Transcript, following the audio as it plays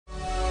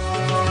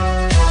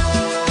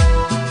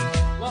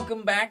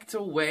welcome back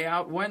to Way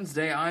Out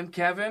Wednesday. I'm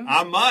Kevin.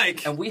 I'm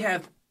Mike. And we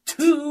have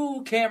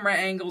 2 camera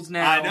angles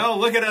now. I know,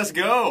 look at us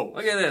go.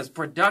 Look at this,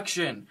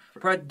 production.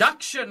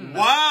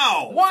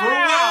 Wow.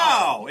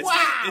 Wow.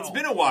 It's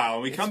been a while,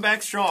 and we come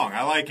back strong.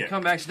 I like it.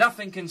 Come back.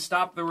 Nothing can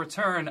stop the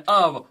return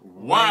of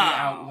Way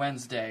Out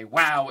Wednesday.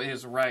 Wow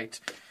is right.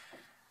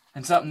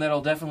 And something that'll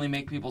definitely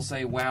make people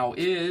say wow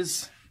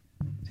is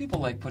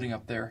people like putting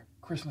up their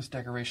Christmas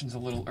decorations a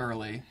little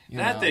early.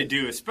 They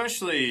do,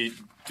 especially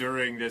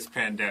during this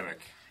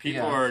pandemic.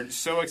 People are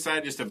so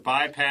excited just to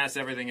bypass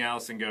everything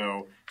else and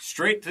go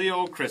straight to the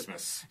old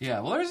Christmas. Yeah,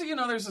 well,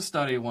 there's a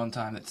study one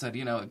time that said,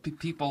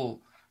 people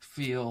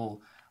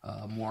feel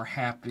more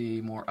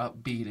happy, more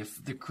upbeat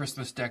if the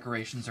Christmas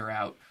decorations are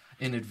out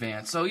in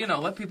advance. So,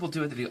 let people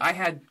do what they do. I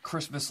had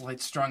Christmas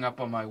lights strung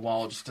up on my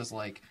wall just as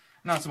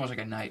not so much like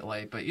a night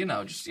light, but,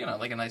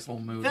 like a nice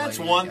little mood That's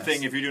lighting, one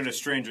thing if you're doing a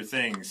Stranger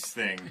Things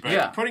thing.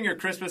 But putting your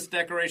Christmas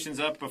decorations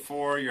up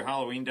before your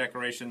Halloween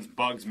decorations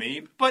bugs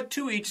me. But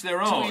to each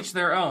their own. To each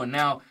their own.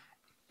 Now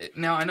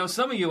I know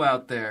some of you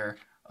out there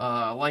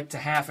like to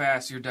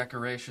half-ass your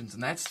decorations,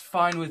 and that's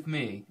fine with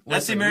me.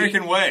 That's the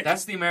American way.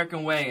 That's the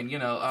American way,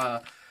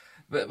 and,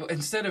 but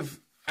instead of...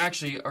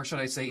 Actually, or should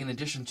I say, in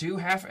addition to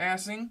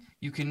half-assing,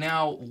 you can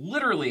now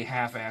literally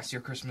half-ass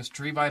your Christmas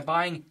tree by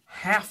buying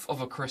half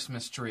of a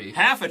Christmas tree.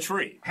 Half a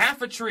tree?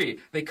 Half a tree.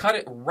 They cut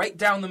it right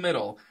down the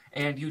middle,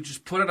 and you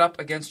just put it up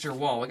against your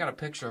wall. I got a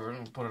picture of it. I'm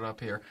going to put it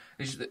up here.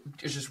 It's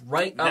just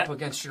right up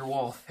against your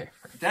wall there.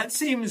 That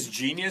seems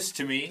genius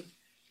to me.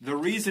 The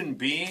reason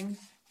being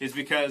is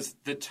because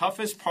the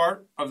toughest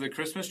part of the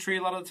Christmas tree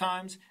a lot of the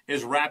times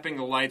is wrapping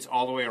the lights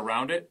all the way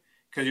around it.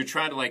 Because you're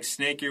trying to,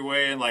 snake your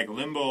way and,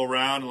 limbo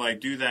around and,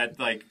 do that,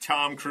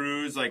 Tom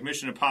Cruise,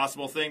 Mission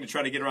Impossible thing to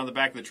try to get around the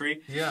back of the tree.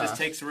 Yeah.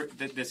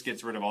 This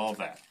gets rid of all of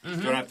that. Mm-hmm.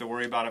 You don't have to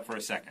worry about it for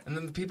a second. And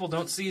then the people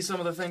don't see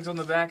some of the things on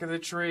the back of the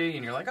tree,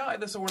 and you're like, oh,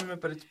 this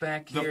ornament, but it's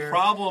back here. The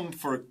problem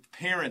for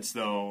parents,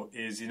 though,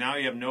 is now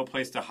you have no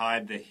place to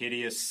hide the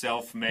hideous,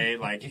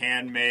 self-made,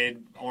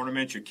 handmade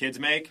ornaments your kids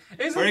make.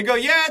 Where you go,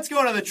 it's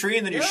going on the tree,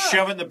 and then you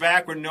shove it in the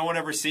back where no one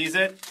ever sees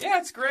it. Yeah,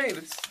 it's great.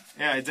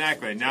 Yeah,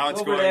 exactly. Now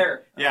it's over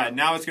there. Yeah,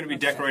 now it's going to be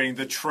decorating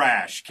the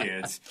trash,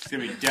 kids. It's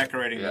going to be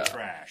decorating the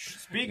trash.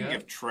 Speaking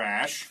of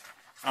trash,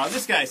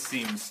 this guy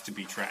seems to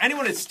be trash.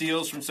 Anyone that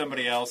steals from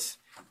somebody else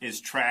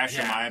is trash,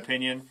 in my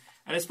opinion.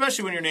 And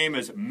especially when your name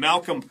is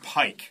Malcolm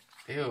Pike.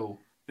 Ew.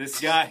 This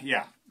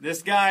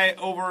guy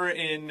over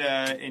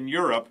in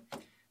Europe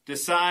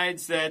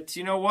decides that,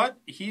 you know what?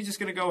 He's just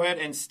going to go ahead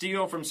and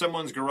steal from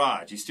someone's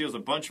garage. He steals a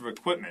bunch of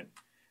equipment.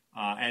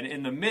 And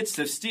in the midst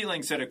of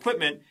stealing said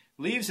equipment,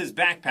 leaves his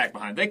backpack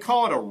behind. They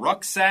call it a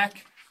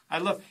rucksack.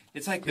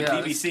 It's like the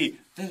BBC.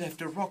 They left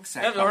a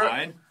rucksack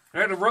behind. They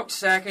had a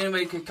rucksack,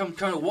 anybody could come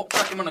kind of walk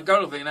back him on a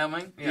go, you know what I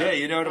mean? Yeah,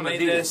 you know what I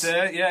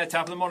mean?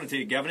 Top of the morning to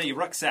you, Governor. Your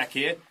rucksack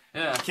here.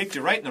 Yeah. Kicked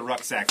you right in the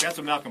rucksack. That's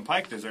what Malcolm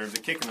Pike deserves,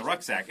 a kick in the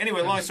rucksack.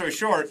 Anyway, long story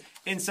short,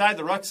 inside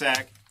the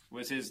rucksack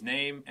was his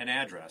name and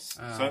address.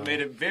 Oh. So it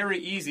made it very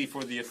easy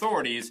for the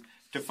authorities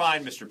to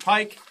find Mr.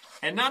 Pike.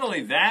 And not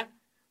only that,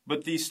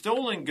 but the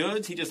stolen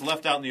goods he just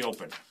left out in the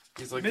open.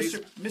 He's like,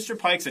 Mr.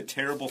 Pike's a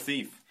terrible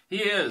thief. He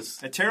is.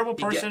 A terrible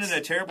person and a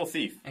terrible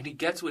thief. And he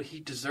gets what he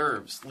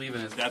deserves,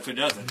 leaving his That's what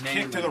he does.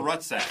 Kick to the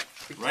rucksack.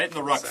 Right in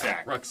the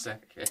rucksack.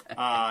 Rucksack.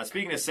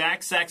 Speaking of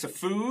sacks of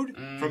food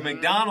from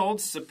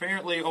McDonald's.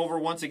 Apparently,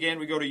 once again,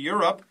 we go to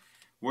Europe,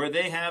 where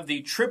they have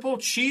the triple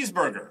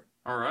cheeseburger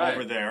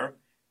over there.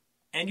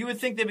 And you would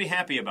think they'd be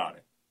happy about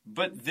it.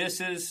 But this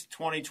is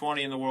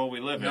 2020 in the world we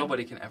live in.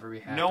 Nobody can ever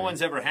be happy. No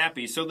one's ever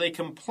happy. So they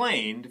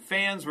complained.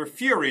 Fans were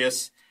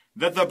furious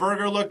that the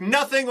burger looked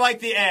nothing like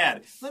the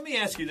ad. Let me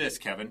ask you this,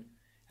 Kevin.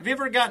 Have you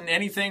ever gotten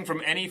anything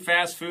from any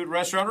fast food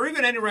restaurant, or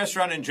even any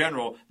restaurant in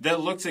general, that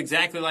looks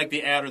exactly like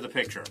the ad or the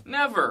picture?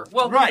 Never.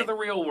 Welcome to the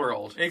real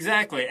world.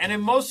 Exactly. And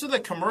in most of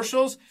the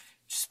commercials,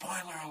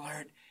 spoiler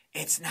alert,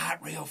 it's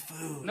not real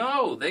food.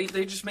 No, they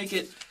just make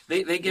it,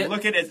 they get...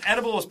 Look at it as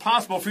edible as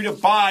possible for you to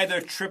buy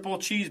their triple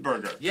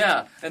cheeseburger.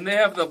 Yeah, and they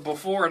have the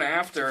before and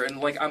after,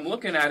 and I'm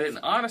looking at it, and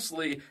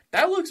honestly,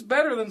 that looks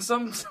better than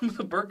some of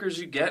the burgers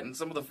you get in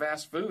some of the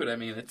fast food. I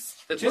mean, it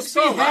looks so Just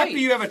be happy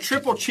you have a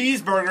triple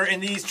cheeseburger in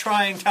these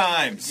trying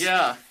times.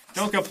 Yeah.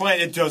 Don't complain,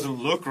 it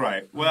doesn't look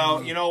right.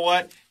 Well, you know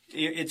what?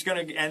 It's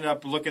going to end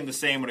up looking the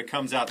same when it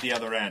comes out the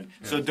other end,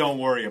 so don't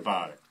worry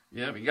about it.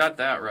 Yeah, we got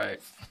that right.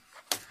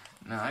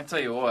 Now, I tell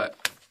you what,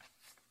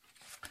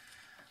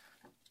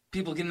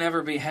 people can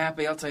never be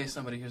happy. I'll tell you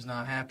somebody who's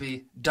not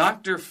happy.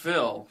 Dr.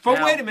 Phil.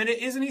 But wait a minute,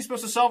 isn't he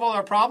supposed to solve all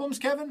our problems,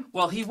 Kevin?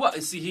 Well, he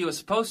was. See, he was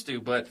supposed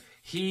to, but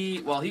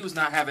he was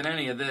not having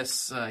any of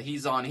this.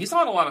 He's on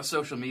a lot of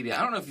social media.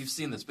 I don't know if you've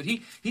seen this, but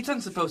he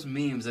tends to post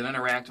memes and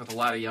interact with a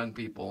lot of young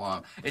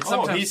people.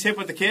 He's hip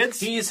with the kids?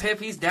 He's hip.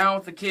 He's down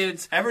with the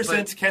kids.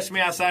 Since Catch Me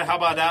Outside, How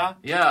About That?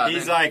 Yeah.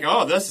 He's like,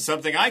 this is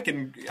something I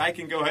can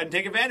go ahead and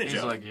take advantage of.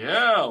 He's like,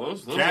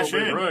 those Cash will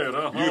be in. great.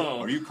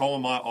 Are you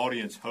calling my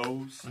audience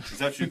hoes? Is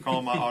that what you're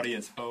calling my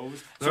audience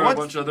hoes? They're a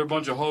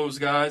bunch of hoes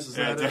guys. Is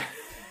that it?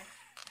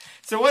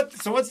 So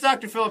what's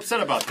Dr. Phil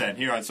upset about then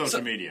here on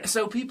social media?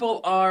 So people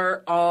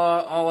are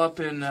all up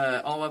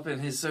in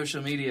his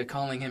social media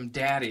calling him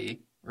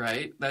Daddy,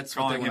 right? That's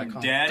what they want to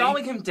call him.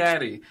 Calling him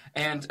Daddy.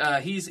 And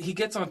he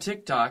gets on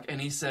TikTok and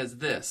he says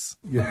this.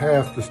 You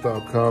have to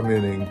stop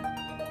commenting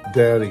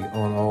Daddy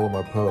on all of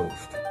my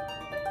posts.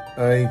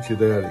 I ain't your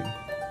daddy.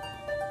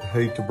 I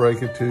hate to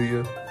break it to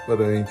you,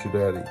 but I ain't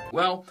your daddy.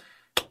 Well,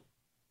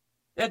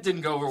 that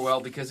didn't go over well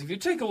because if you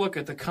take a look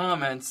at the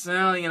comments,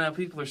 well,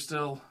 people are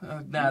still,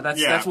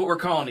 that's what we're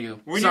calling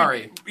you.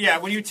 Sorry.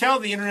 When you tell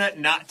the internet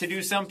not to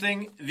do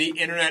something, the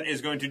internet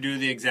is going to do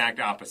the exact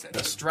opposite. The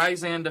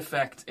Streisand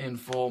effect in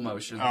full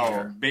motion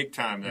here. Big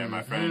time there,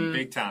 my friend.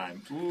 Big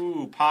time.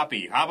 Ooh,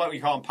 Poppy. How about we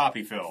call him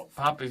Poppy Phil?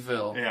 Poppy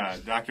Phil. Yeah,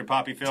 Dr.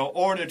 Poppy Phil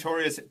or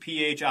Notorious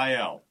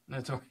PHIL.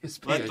 Notorious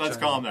PHIL. Let's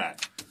call him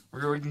that.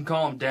 We can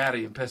call him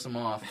Daddy and piss him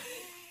off.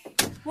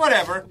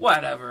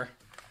 Whatever.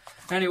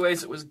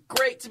 Anyways, it was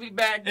great to be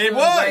back doing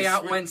Way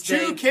Out Wednesday.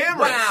 2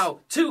 cameras.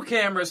 Wow, 2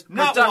 cameras.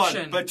 Not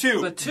production, 1, but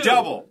 2.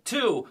 Double.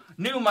 2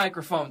 new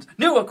microphones,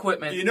 new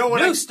equipment,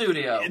 new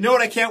studio. You know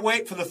what? I can't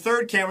wait for the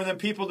 3rd camera than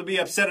people to be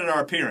upset at our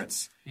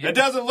appearance. It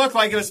doesn't look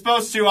like it was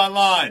supposed to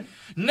online.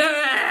 Nah!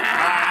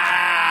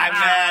 I'm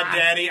mad,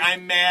 Daddy.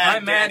 I'm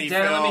mad, Daddy.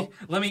 Phil.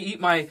 Let me eat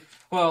my...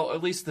 Well,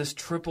 at least this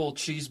triple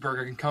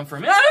cheeseburger can come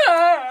from...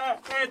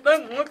 It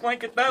doesn't look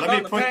like it does.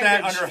 Let me put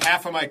that under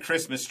half of my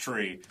Christmas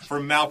tree for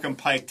Malcolm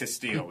Pike to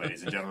steal,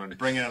 ladies and gentlemen.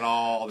 Bringing it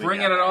all together.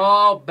 Bringing it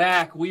all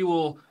back. We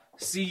will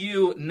see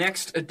you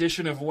next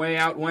edition of Way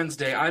Out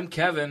Wednesday. I'm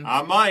Kevin.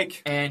 I'm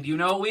Mike. And you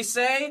know what we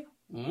say?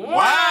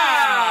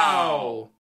 Wow!